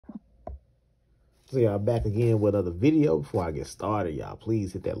So y'all back again with another video. Before I get started, y'all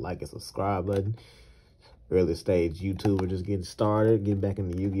please hit that like and subscribe button. Early stage YouTuber just getting started, getting back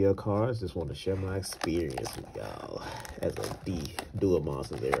into Yu-Gi-Oh cards. Just want to share my experience with y'all as a Dual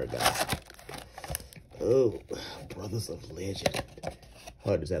Monsters era guy. Oh, Brothers of Legend.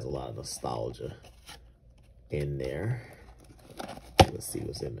 Oh, this has a lot of nostalgia in there. Let's see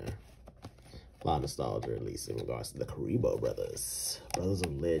what's in there. A lot of nostalgia, at least in regards to the Kuriboh Brothers. Brothers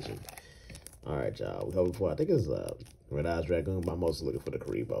of Legend. All right, y'all. We hoping for, I think it's Red Eyes Dragoon, but I'm mostly looking for the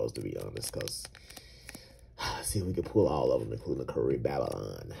Kuribohs, to be honest, because see if we can pull all of them, including the Kuriboh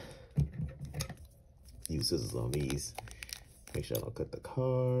Babylon. Use scissors on these. Make sure I don't cut the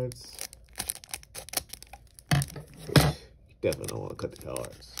cards. Definitely don't want to cut the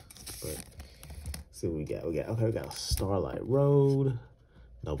cards. But see what we got. Okay, we got a Starlight Road,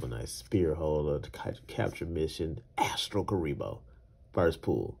 Noble Knight Spear Holder, Capture Mission, Astral Kuriboh. First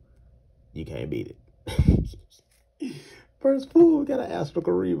pull. You can't beat it. First pull, we got an Astral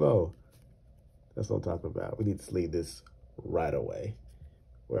Kuriboh. That's what I'm talking about. We need to sleeve this right away.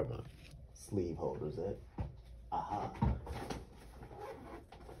 Where are my sleeve holders at? Aha.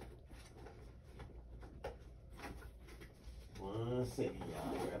 One second,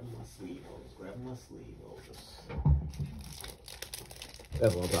 y'all. Grabbing my sleeve holders.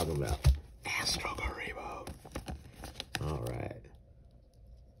 That's what I'm talking about. Astral Kuriboh. All right.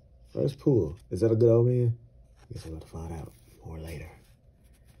 First pull. Is that a good omen? Guess we'll have to find out more later.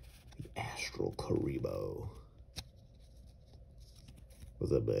 The Astral Kuriboh.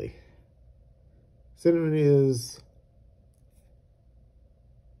 What's up, buddy? Cinnamon is...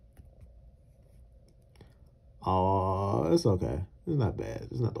 Oh, it's okay. It's not bad.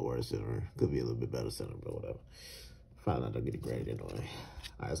 It's not the worst center. Could be a little bit better center, but whatever. Find out I'll get it graded anyway.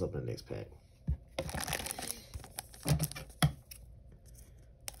 All right, let's open the next pack.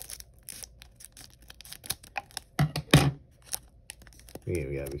 Again,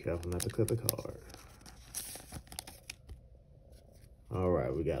 we gotta be careful not to cut the card. All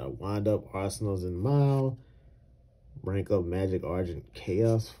right, we got a Wind Up Arsenals in Mile, Rank Up Magic Argent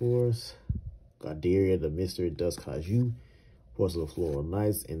Chaos Force, Garderia the Mystery Dust Kaiju, Force of the Floral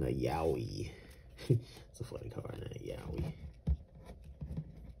Knights, and a Yowie. It's a funny card, name, Yowie.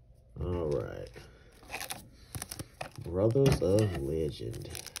 All right. Brothers of Legend.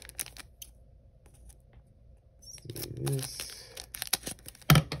 Let's see this.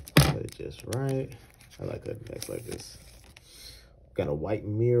 Cut it just right. I like cutting packs like this. Got a White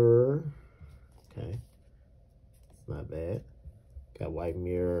Mirror. Okay. It's not bad. Got White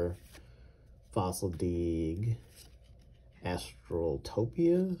Mirror, Fossil Dig,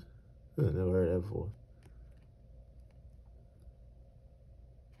 Astraltopia. I never heard that before.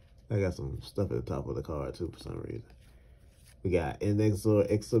 I got some stuff at the top of the card too for some reason. We got Indexor,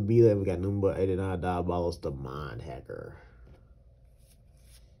 Exobita, and we got number 89, Diabolos, the Mind Hacker.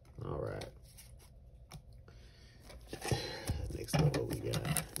 All right. Next up, what we got?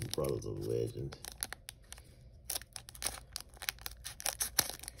 Brothers of Legend.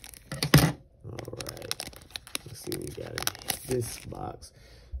 All right. Let's see what we got in this box.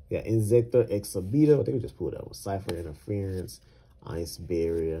 We got Inzektor, Exobita. I think we just pulled out with Cypher Interference, Ice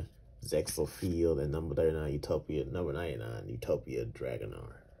Barrier, Zexal Field, and number 39 Utopia, number 99 Utopia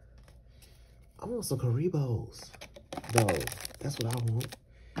Dragonar. I want some Kuribohs. No, that's what I want.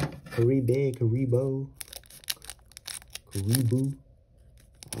 Kuriboh.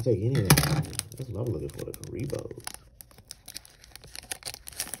 I'll take any of that. That's what I'm looking for, the Kuribohs.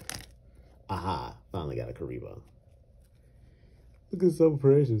 Aha, finally got a Kuriboh. Look at so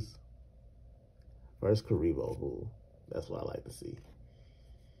precious. First Kuriboh pool. That's what I like to see.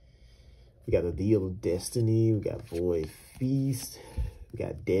 We got the Deal of Destiny. We got Void Feast. We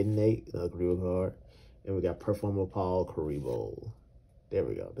got Detonate, another Kuriboh card. And we got Performer Paul Kuriboh. There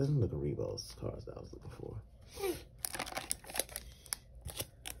we go. This is the Kuriboh's cards that I was looking for.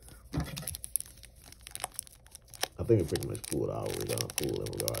 I think we pretty much pulled all we're gonna pull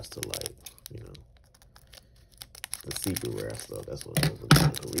in regards to, like, you know, the secret rare stuff. That's what it was looking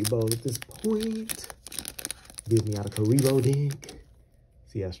at Kuriboh at this point. Gives me out a Kuriboh deck.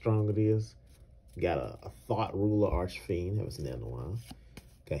 See how strong it is. Got a Thought Ruler Archfiend. Haven't seen that in a while.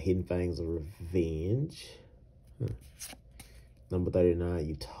 Got Hidden Fangs of Revenge. Number 39,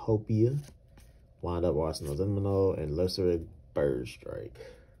 Utopia. Wind Up Arsenal Zenmano, and Lesser Bird Strike.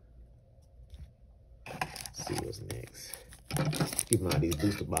 Let's see what's next. Keep in mind, these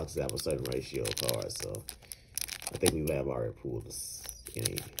booster boxes have a certain ratio of cards, so I think we have already pulled this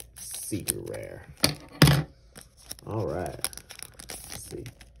any secret rare. All right. Let's see.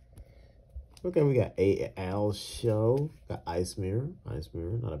 Okay, we got a Owl Show. Got Ice Mirror. Ice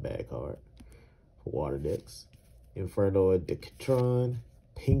Mirror, not a bad card. for water decks. Inferno Decatron,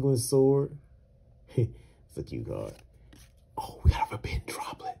 Penguin Sword. It's a cute card. Oh, we got a Forbidden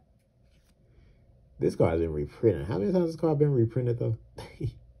Droplet. This card has been reprinted. How many times has this card been reprinted though?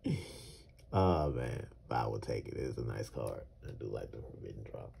 Oh man, but I will take it. It's a nice card. I do like the Forbidden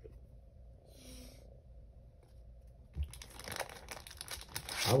Droplet.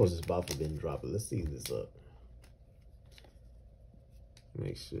 I was just about Forbidden Droplet. Let's see this up.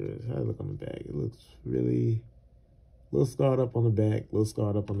 Make sure. How does it look on the back? It looks really a little scarred up on the back. A little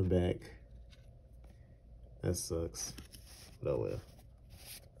scarred up on the back. That sucks. But oh well.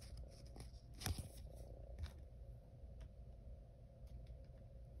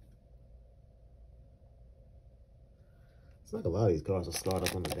 It's like a lot of these cards are scarred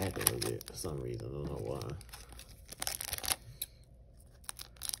up on the back a little bit for some reason. I don't know why.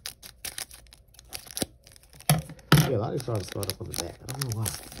 Yeah, a lot of these cards are scarred up on the back. I don't know why.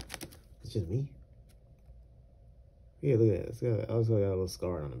 It's just me. Yeah, look at that. It's got, I also got a little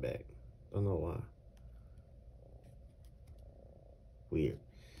scar on the back. Don't know why. Weird.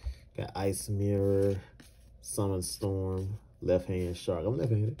 Got Ice Mirror, Summon Storm, Left Hand Shark. I'm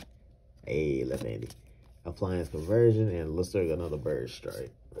left-handed. Hey, left-handed. Appliance Conversion, and looks like another Bird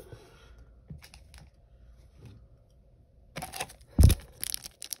Strike.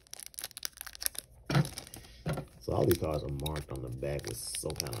 So all these cards are marked on the back with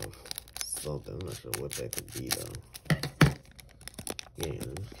some kind of something. I'm not sure what that could be though. Yeah,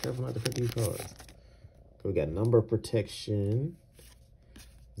 careful not to cut these cards. So we got Number Protection,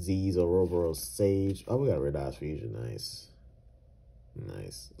 Z's Ouroboros Sage. Oh, we got Red Eyes Fusion. Nice.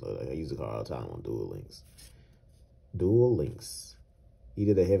 Nice. Look, like I use the card all the time on Duel Links. Duel Links.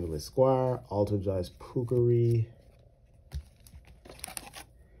 Either the Heavenly Squire, Altergeist Pukari.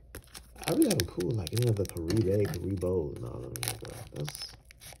 I really haven't pulled like any of the Kuriboh and all of them. That's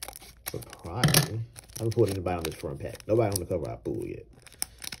surprising. I haven't pulled anybody on this front pack. Nobody on the cover I pulled yet.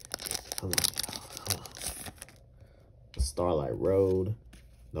 Come on. Starlight Road,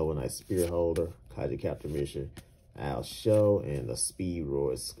 Nova Knight Spear Holder, Kaiji Captain Mission, Al Show, and the Speed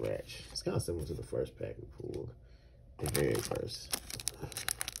Roar Scratch. It's kind of similar to the first pack we pulled. The very first.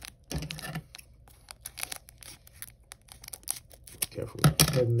 Careful with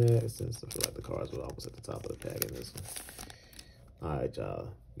cutting that, since I feel like the cards were almost at the top of the pack in this one. Alright, y'all.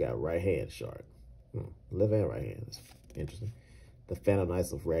 We got Right Hand Shark. Left and right hand. That's interesting. The Phantom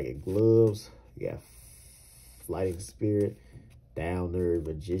Knights of Ragged Gloves. You got Flighting Spirit, Down Nerd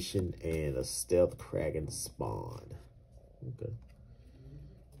Magician, and a Stealth Kraken Spawn. Okay.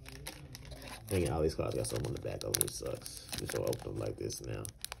 Dang it, all these cards got something on the back of them, which sucks. Just don't open them like this now.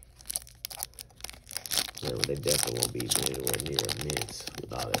 Remember, they definitely won't be anywhere near a mint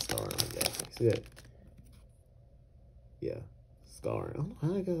with all that scarring on the back. See that? Yeah. Scarring. I don't know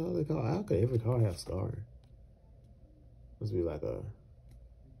how they got all the cards. How could every card have scarring? Must be like a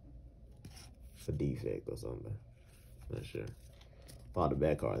defect or something. Not sure. All the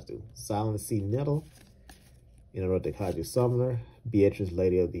bad cards do. Silent Sea Nettle. Interrupted Kaiju Summoner. Beatrice,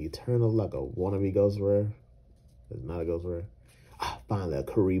 Lady of the Eternal, like a wannabe ghost rare. It's not a ghost rare. Ah, finally a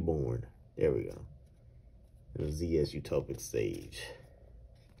Kuriboh. There we go. And a ZS Utopic Sage.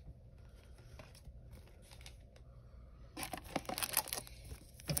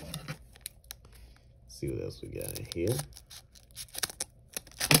 See what else we got in here.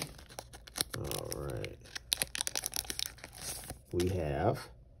 All right. We have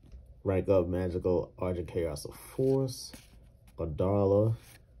Rank Up Magical Argent Chaos of Force, Godarla,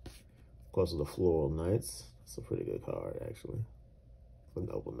 of course, the Floral Knights. It's a pretty good card, actually, for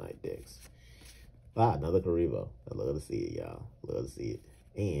Noble Knight decks. Ah, another Kuriboh. I love to see it, y'all. Love to see it.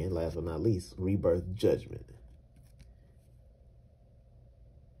 And last but not least, Rebirth Judgment.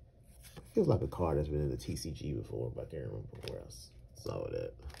 Feels like a card that's been in the TCG before, but I can't remember where I saw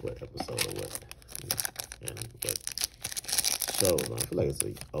that. What episode or what? And what show? I feel like it's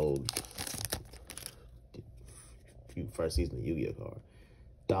an old first season of Yu-Gi-Oh card.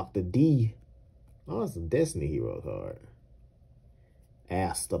 Dr. D. Oh, it's a Destiny Hero card.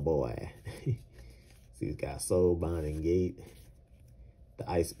 Asta Boy. See, he's got Soul Binding Gate, the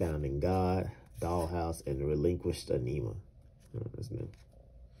Icebounding God, Dollhouse, and the Relinquished Anima. Oh, that's new.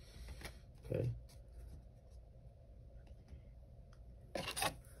 Okay.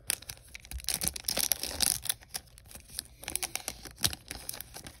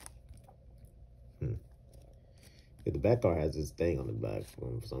 Yeah, the back card has this thing on the back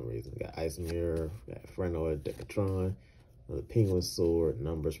for some reason. Got Ice Mirror, got Inferno Decatron, another Penguin Sword,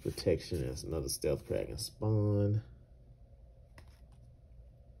 Numbers Protection, that's another Stealth Kraken Spawn.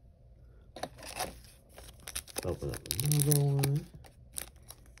 Open up another one.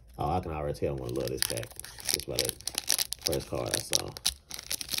 Oh, I can already tell I'm gonna love this pack. Just by the first card I saw.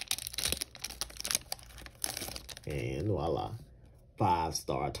 And voila.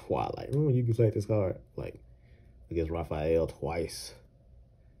 5-star Twilight. Remember you can play this card? Like, against Raphael twice.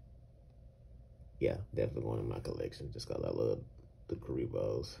 Yeah, definitely one in my collection. Just because I love the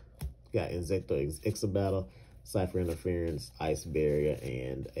Kuribohs. Got Insecto Exabattle, Cypher Interference, Ice Barrier,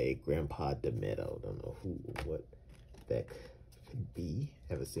 and a Grandpa Demeto. Don't know who or what that could be.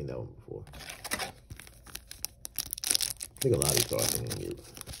 Haven't seen that one before. I think a lot of these cards are going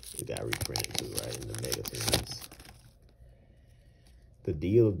to got reprinted too, right? In the mega things. The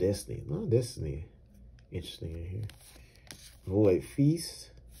Deal of Destiny. No, Destiny. Interesting in here. Void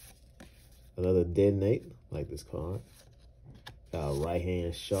Feast. Another Detonate, like this card. Right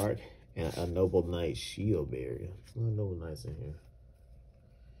Hand Shark. And a Noble Knight Shield Barrier. A lot of Noble Knights in here.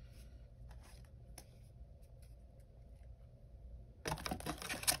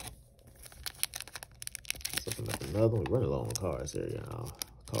 Something like another one. We're running low on cards here, y'all.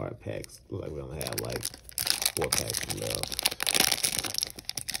 Card packs. Look like we only have like 4 packs left.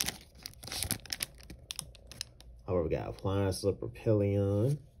 Alright, we got Appliance of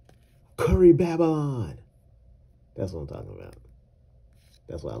Propellion. Curry Babylon. That's what I'm talking about.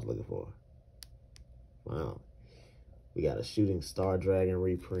 That's what I was looking for. Wow. We got a Shooting Star Dragon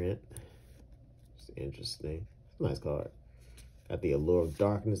reprint. It's interesting. Nice card. Got the Allure of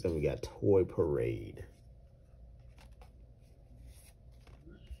Darkness, and we got Toy Parade.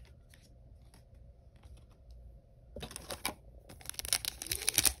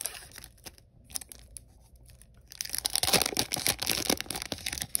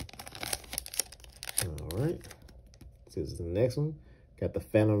 All right. This is the next one. Got the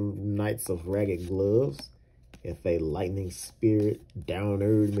Phantom Knights of Ragged Gloves. F.A. Lightning Spirit, Down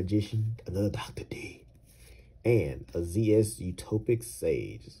Earth Magician, another Dr. D. And a ZS Utopic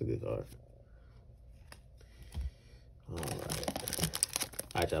Sage. It's a good card.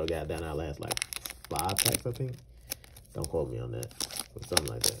 Alright, y'all, got down our last like 5 packs, I think. Don't quote me on that. But something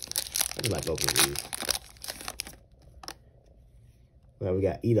like that. I just like opening these. Well, we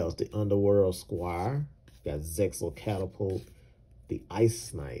got Eidos, the Underworld Squire. We got Zexal Catapult, the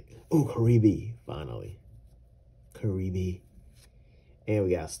Ice Knight. Ooh, Kuriboh, finally. Kuriboh. And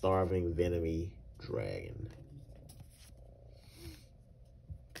we got Starving Venomy Dragon.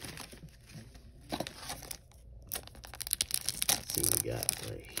 Let's see what we got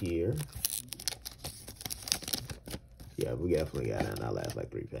right here. Yeah, we definitely got that in our last like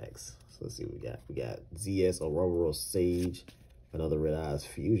 3 packs. So let's see what we got. We got ZS Aurora Sage, another Red Eyes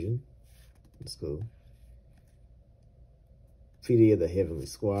Fusion. That's cool. Feedy of the Heavenly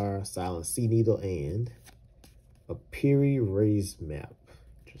Squire, Silent Sea Needle, and a Piri Raised Map.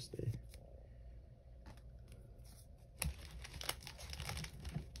 Interesting.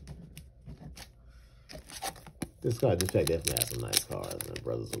 This pack definitely has some nice cards in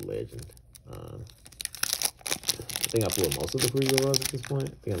Brothers of Legend. I think I pulled most of the Kuriboh Brothers at this point.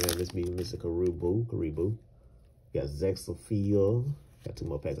 I think I may just be missing Kuriboh. Got Zexofield. Got 2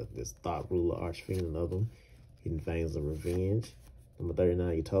 more packs after this. Thought Ruler, Archfiend, another one. Hidden Fangs of Revenge. Number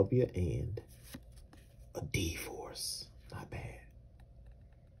 39, Utopia. And a D-Force. Not bad.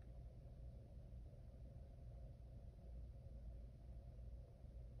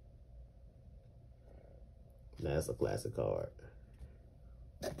 Now, that's a classic card.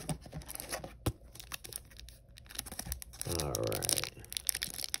 All right.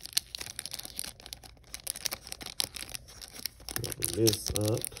 Open this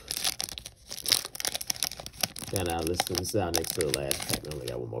up. Yeah, now this is our next to the last pack. We only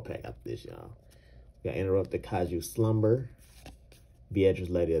got 1 more pack after this, y'all. We got Interrupted Kaiju Slumber, Beatrice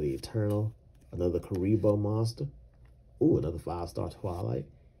Lady of the Eternal, another Kuriboh monster. Ooh, another 5-star Twilight,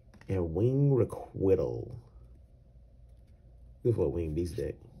 and Wing Requital. Good for a Wing Beast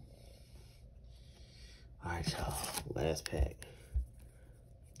deck. All right, y'all. Last pack.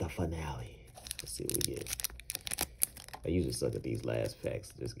 The finale. Let's see what we get. I usually suck at these last packs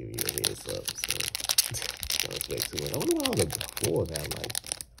to just give you a heads up. So don't expect too much. I wonder why all the fours have like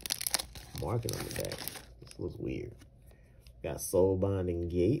marking on the back. This looks weird. Got Soul Binding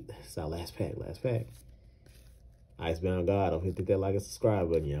Gate. It's our last pack. Last pack. Icebound God. Don't hit that like and subscribe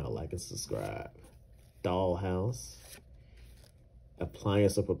button, y'all. Like and subscribe. Dollhouse.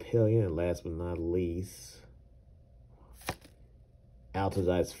 Appliance of Propellion, and last but not least,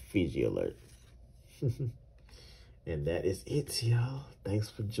 Altadite's Fiji Alert. And that is it, y'all. Thanks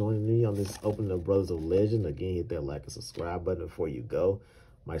for joining me on this opening of Brothers of Legend. Again, hit that like and subscribe button before you go.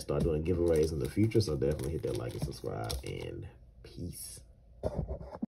 Might start doing giveaways in the future, so definitely hit that like and subscribe, and peace.